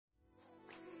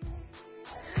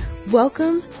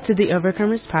Welcome to the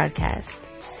Overcomers Podcast.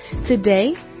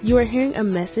 Today, you are hearing a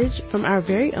message from our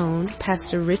very own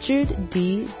Pastor Richard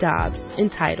D. Dobbs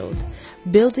entitled,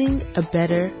 Building a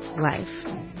Better Life.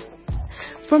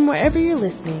 From wherever you're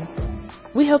listening,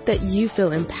 we hope that you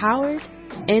feel empowered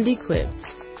and equipped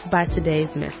by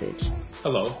today's message.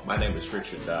 Hello, my name is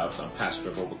Richard Dobbs. I'm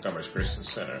pastor of Overcomers Christian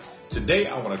Center. Today,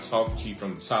 I want to talk to you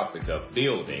from the topic of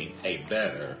building a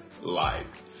better life.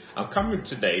 I'm coming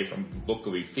today from the book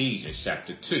of Ephesians,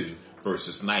 chapter 2,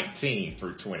 verses 19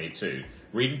 through 22.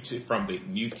 Reading from the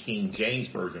New King James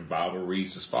Version Bible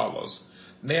reads as follows.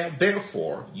 Now,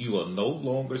 therefore, you are no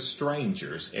longer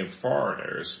strangers and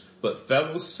foreigners, but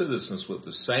fellow citizens with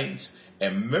the saints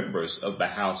and members of the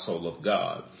household of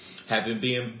God, having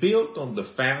been built on the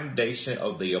foundation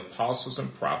of the apostles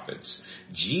and prophets,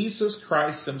 Jesus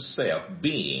Christ himself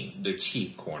being the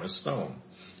chief cornerstone,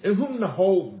 in whom the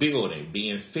whole building,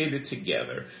 being fitted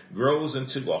together, grows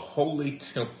into a holy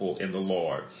temple in the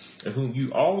Lord, in whom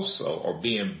you also are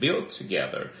being built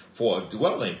together for a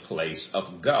dwelling place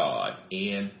of God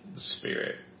in the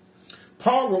Spirit.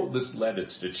 Paul wrote this letter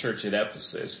to the church at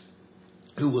Ephesus,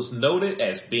 who was noted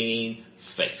as being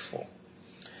faithful.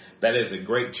 That is a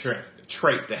great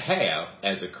trait to have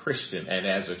as a Christian and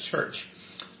as a church.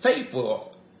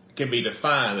 Faithful can be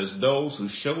defined as those who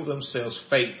show themselves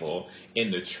faithful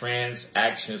in the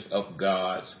transactions of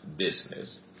God's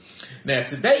business. Now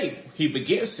today, he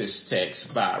begins this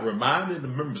text by reminding the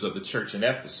members of the church in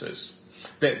Ephesus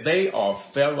that they are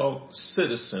fellow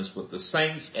citizens with the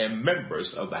saints and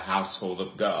members of the household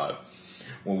of God.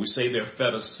 When we say they're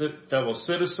fellow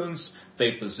citizens,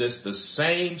 they possess the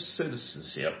same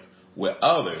citizenship with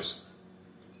others,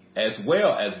 as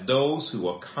well as those who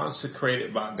are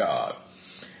consecrated by God.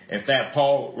 In fact,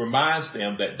 Paul reminds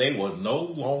them that they were no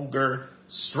longer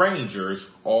strangers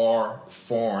or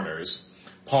foreigners.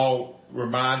 Paul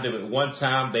reminded them at one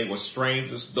time they were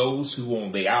strangers, those who were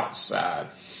on the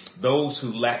outside, those who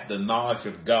lacked the knowledge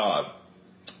of God.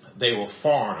 They were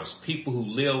foreigners, people who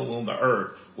live on the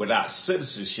earth without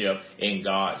citizenship in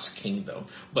God's kingdom.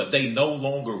 But they no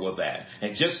longer were that.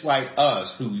 And just like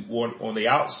us who were on the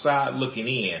outside looking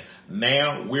in,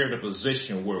 now we're in a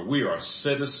position where we are a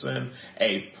citizen,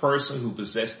 a person who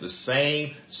possesses the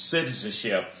same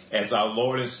citizenship as our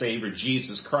Lord and Savior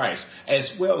Jesus Christ, as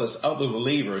well as other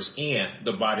believers in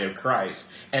the body of Christ.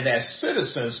 And as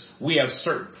citizens, we have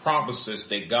certain promises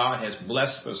that God has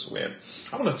blessed us with.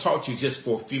 I want to talk to you just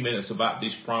for a few minutes about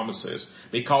these promises,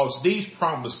 because these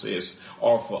promises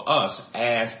are for us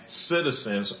as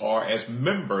citizens or as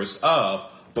members of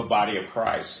the body of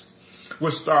Christ.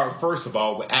 We'll start first of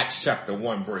all with Acts chapter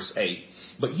 1 verse 8.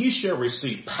 But you shall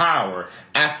receive power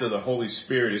after the Holy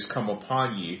Spirit is come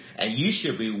upon you, and you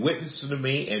shall be witnesses to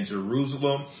me in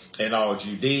Jerusalem and all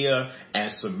Judea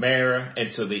and Samaria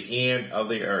and to the end of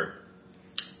the earth.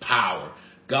 Power.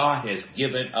 God has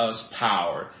given us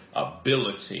power,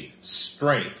 ability,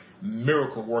 strength,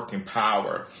 miracle working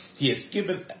power. He has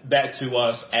given that to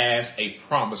us as a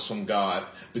promise from God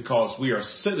because we are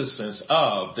citizens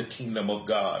of the kingdom of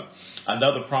God.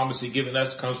 Another promise He's given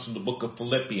us comes from the book of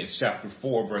Philippians chapter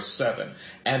 4 verse 7.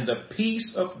 And the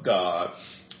peace of God,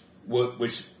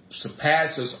 which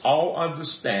surpasses all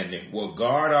understanding, will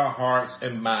guard our hearts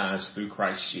and minds through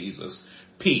Christ Jesus.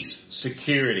 Peace,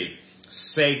 security,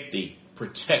 safety,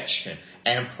 protection,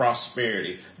 and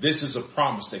prosperity. This is a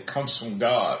promise that comes from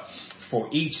God for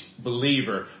each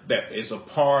believer that is a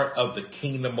part of the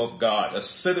kingdom of God, a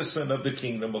citizen of the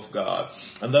kingdom of God.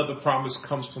 Another promise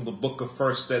comes from the book of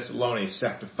 1 Thessalonians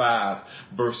chapter 5,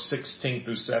 verse 16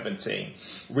 through 17.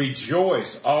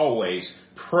 Rejoice always,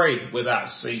 pray without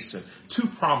ceasing. Two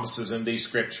promises in these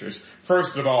scriptures.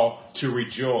 First of all, to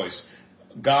rejoice.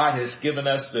 God has given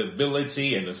us the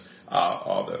ability and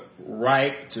the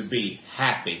right to be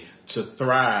happy, to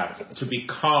thrive, to be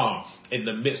calm in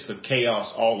the midst of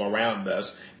chaos all around us.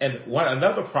 And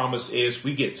another promise is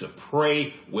we get to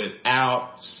pray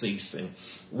without ceasing.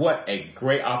 What a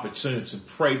great opportunity to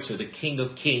pray to the King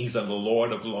of Kings and the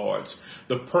Lord of Lords,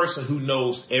 the person who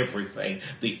knows everything,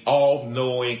 the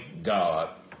all-knowing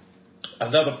God.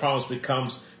 Another promise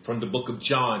becomes from the book of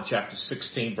John, chapter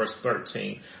 16, verse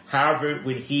 13. However,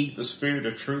 when He, the Spirit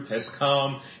of truth, has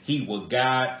come, He will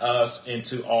guide us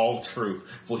into all truth.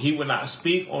 For He will not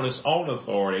speak on His own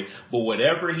authority, but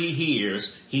whatever He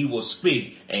hears, He will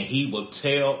speak, and He will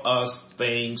tell us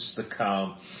things to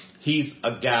come. He's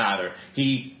a guider.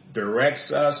 He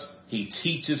directs us. He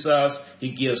teaches us.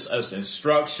 He gives us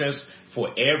instructions for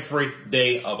every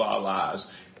day of our lives.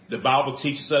 The Bible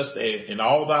teaches us that in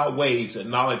all thy ways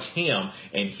acknowledge him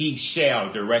and he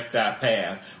shall direct our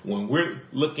path. When we're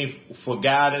looking for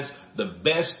guidance, the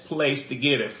best place to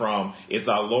get it from is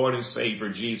our Lord and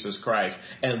Savior, Jesus Christ.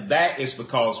 And that is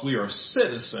because we are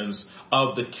citizens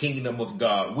of the kingdom of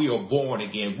God. We are born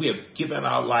again. We have given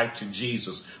our life to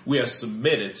Jesus. We are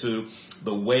submitted to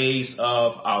the ways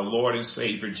of our Lord and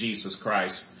Savior, Jesus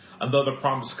Christ. Another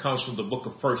promise comes from the book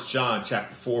of 1 John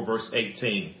chapter 4, verse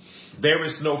 18. There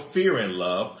is no fear in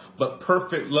love, but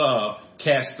perfect love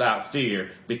casts out fear,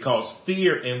 because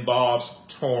fear involves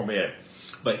torment.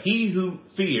 But he who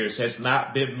fears has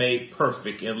not been made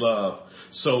perfect in love.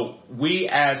 So we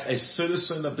as a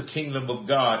citizen of the kingdom of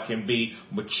God can be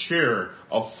mature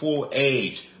of full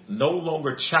age, no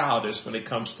longer childish when it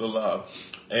comes to love.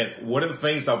 And one of the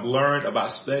things I've learned about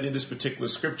studying this particular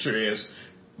scripture is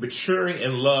maturing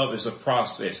in love is a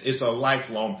process. It's a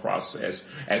lifelong process.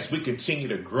 As we continue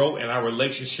to grow in our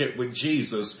relationship with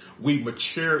Jesus, we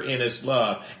mature in his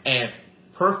love. And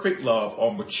perfect love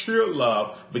or mature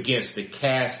love begins to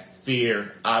cast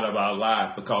fear out of our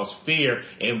life, because fear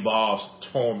involves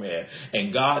torment.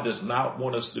 And God does not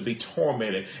want us to be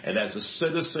tormented. And as a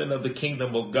citizen of the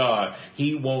kingdom of God,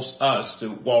 he wants us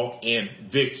to walk in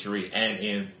victory and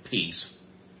in peace.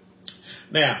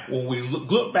 Now, when we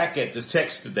look back at the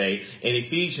text today in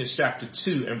Ephesians chapter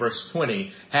 2 and verse 20,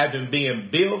 having been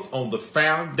built on the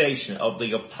foundation of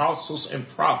the apostles and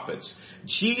prophets,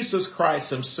 Jesus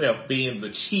Christ himself being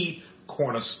the chief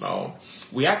cornerstone.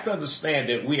 We have to understand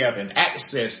that we have an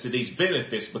access to these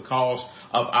benefits because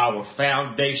of our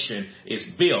foundation is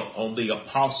built on the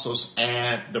apostles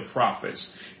and the prophets.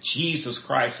 Jesus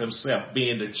Christ himself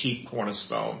being the chief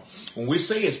cornerstone. When we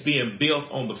say it's being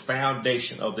built on the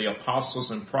foundation of the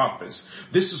apostles and prophets,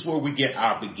 this is where we get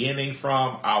our beginning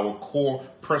from, our core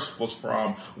principles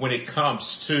from when it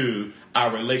comes to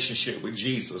our relationship with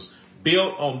Jesus.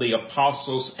 Built on the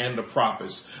apostles and the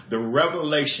prophets, the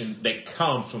revelation that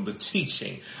comes from the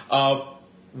teaching of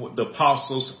the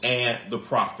apostles and the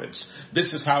prophets.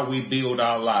 This is how we build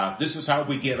our life. This is how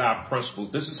we get our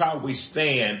principles. This is how we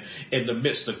stand in the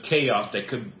midst of chaos that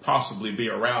could possibly be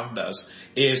around us,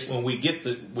 is when we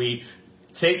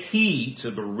take heed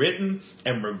to the written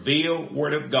and revealed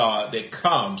word of God that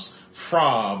comes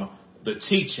from the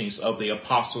teachings of the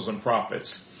apostles and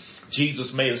prophets.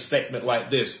 Jesus made a statement like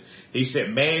this. He said,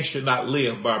 man should not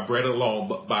live by bread alone,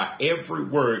 but by every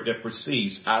word that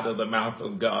proceeds out of the mouth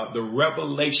of God. The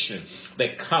revelation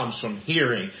that comes from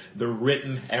hearing the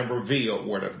written and revealed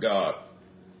word of God.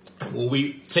 When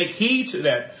we take heed to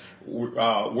that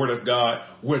word of God,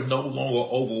 we're no longer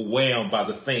overwhelmed by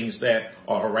the things that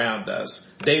are around us.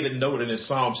 David noted in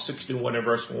Psalm 61 and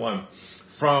verse 1,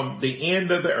 from the end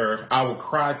of the earth, I will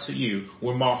cry to you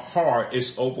when my heart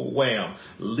is overwhelmed.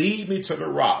 Lead me to the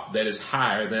rock that is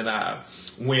higher than I.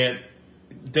 When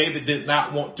David did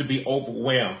not want to be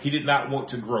overwhelmed, he did not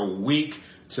want to grow weak,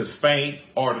 to faint,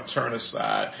 or to turn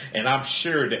aside. And I'm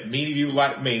sure that many of you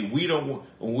like me,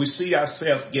 when we see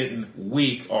ourselves getting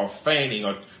weak or fainting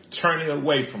or turning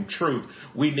away from truth,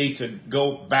 we need to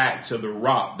go back to the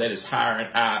rock that is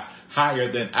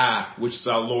higher than I, which is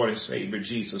our Lord and Savior,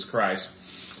 Jesus Christ.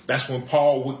 That's when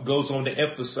Paul goes on to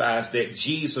emphasize that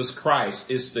Jesus Christ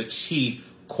is the chief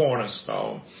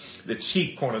cornerstone. The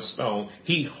chief cornerstone,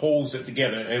 he holds it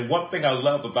together. And one thing I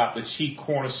love about the chief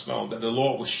cornerstone that the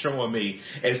Lord was showing me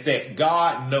is that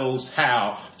God knows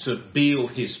how to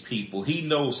build his people. He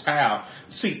knows how.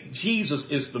 See, Jesus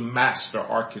is the master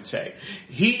architect.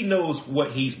 He knows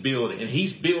what he's building, and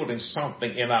he's building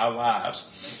something in our lives.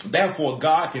 Therefore,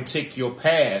 God can take your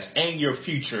past and your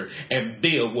future and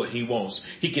build what he wants.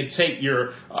 He can take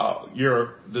your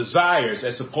desires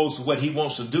as opposed to what he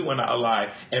wants to do in our life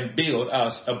and build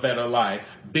us a better life,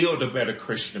 build a better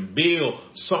Christian, build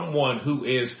someone who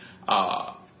is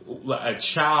a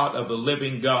child of the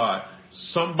living God,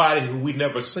 somebody who we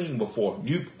never seen before.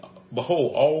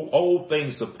 Behold, all old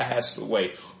things have passed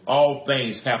away. All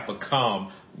things have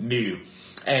become new.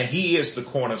 And he is the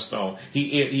cornerstone.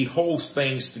 He holds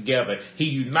things together. He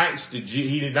united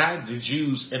the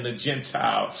Jews and the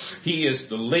Gentiles. He is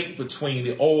the link between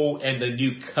the old and the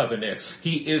new covenant.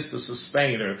 He is the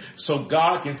sustainer. So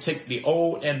God can take the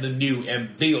old and the new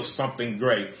and build something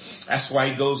great. That's why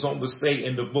he goes on to say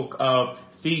in the book of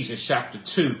Ephesians chapter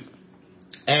 2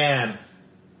 and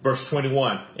verse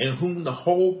 21, in whom the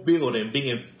whole building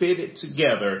being fitted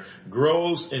together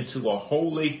grows into a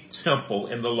holy temple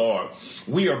in the Lord.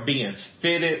 We are being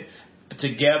fitted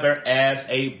together as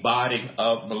a body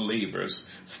of believers.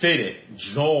 Fitted,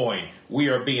 joined. We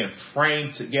are being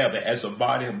framed together as a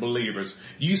body of believers.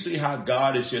 You see how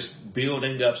God is just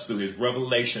building us through his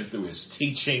revelation, through his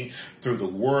teaching, through the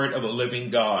word of a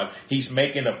living God. He's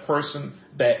making a person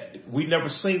that we never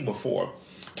seen before.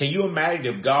 Can you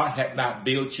imagine if God had not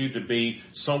built you to be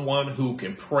someone who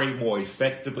can pray more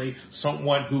effectively,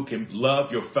 someone who can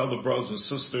love your fellow brothers and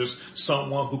sisters,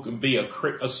 someone who can be a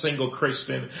single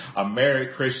Christian, a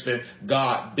married Christian?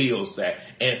 God builds that.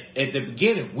 And at the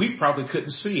beginning, we probably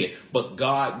couldn't see it, but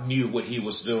God knew what he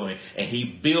was doing. And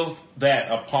he built that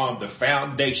upon the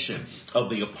foundation of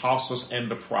the apostles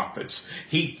and the prophets.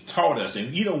 He taught us.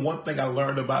 And you know, one thing I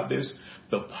learned about this,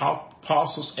 the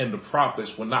apostles and the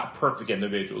prophets were not perfect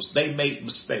individuals. They made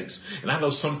mistakes. And I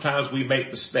know sometimes we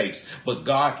make mistakes, but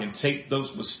God can take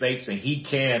those mistakes and he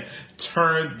can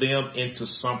turn them into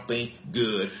something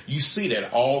good. You see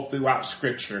that all throughout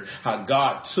scripture, how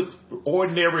God took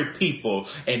ordinary people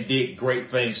and did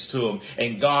great things to them.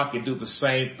 And God can do the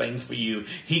same thing for you.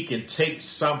 He can take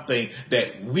something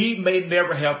that we may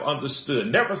never have understood,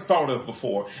 never thought of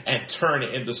before, and turn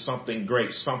it into something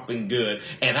great, something good.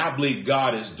 And I believe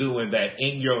God is doing that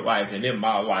in your life and in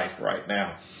my life right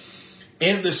now.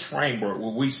 In this framework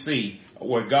where we see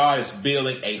where God is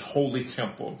building a holy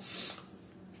temple,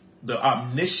 the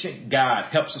omniscient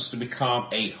God helps us to become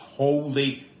a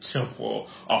holy temple,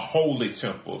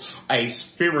 a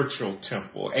spiritual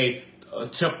temple, a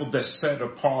temple that's set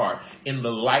apart in the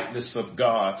likeness of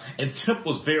God. And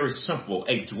temple is very simple,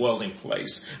 a dwelling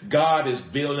place. God is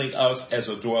building us as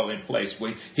a dwelling place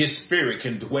where his spirit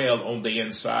can dwell on the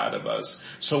inside of us.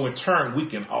 So in turn, we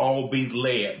can all be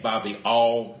led by the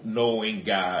all-knowing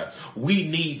God. We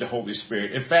need the Holy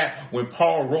Spirit. In fact, when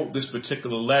Paul wrote this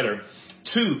particular letter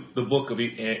to the book of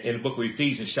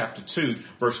Ephesians chapter 2,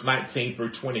 verse 19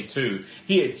 through 22,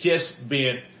 he had just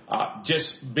been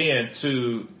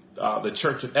to the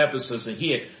church of Ephesus, and he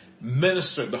had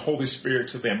ministered the Holy Spirit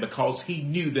to them because he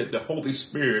knew that the Holy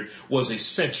Spirit was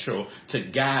essential to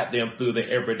guide them through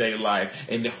their everyday life.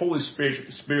 And the Holy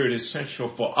Spirit is essential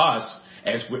for us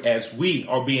as we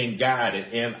are being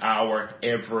guided in our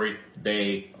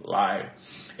everyday life.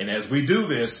 And as we do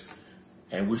this,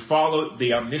 and we follow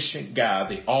the omniscient God,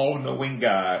 the all-knowing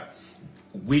God,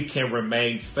 we can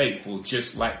remain faithful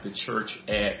just like the church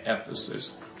at Ephesus.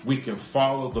 We can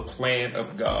follow the plan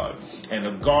of God. And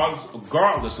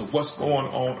regardless of what's going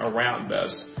on around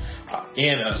us,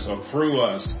 in us or through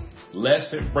us,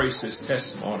 let's embrace his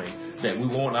testimony that we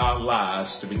want our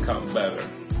lives to become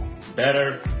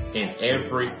better in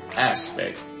every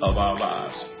aspect of our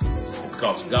lives.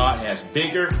 Because God has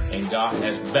bigger and God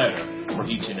has better for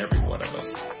each and every one of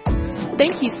us.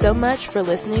 Thank you so much for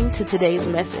listening to today's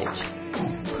message.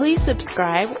 Please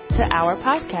subscribe to our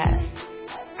podcast.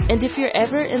 And if you're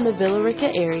ever in the Villa Rica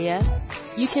area,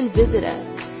 you can visit us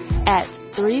at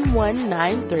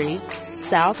 3193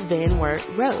 South Van Wert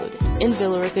Road in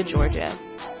Villa Rica, Georgia,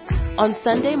 on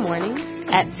Sunday mornings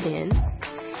at 10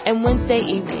 and Wednesday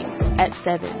evenings at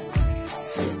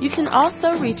 7. You can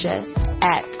also reach us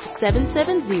at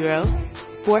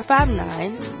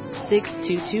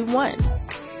 770-459-6221.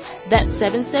 That's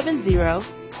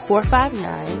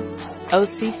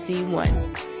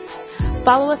 770-459-OCC1.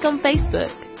 Follow us on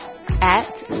Facebook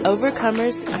at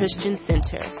Overcomers Christian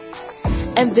Center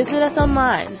and visit us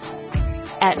online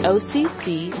at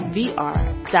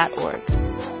OCCVR.org.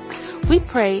 We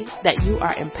pray that you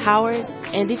are empowered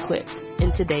and equipped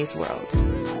in today's world.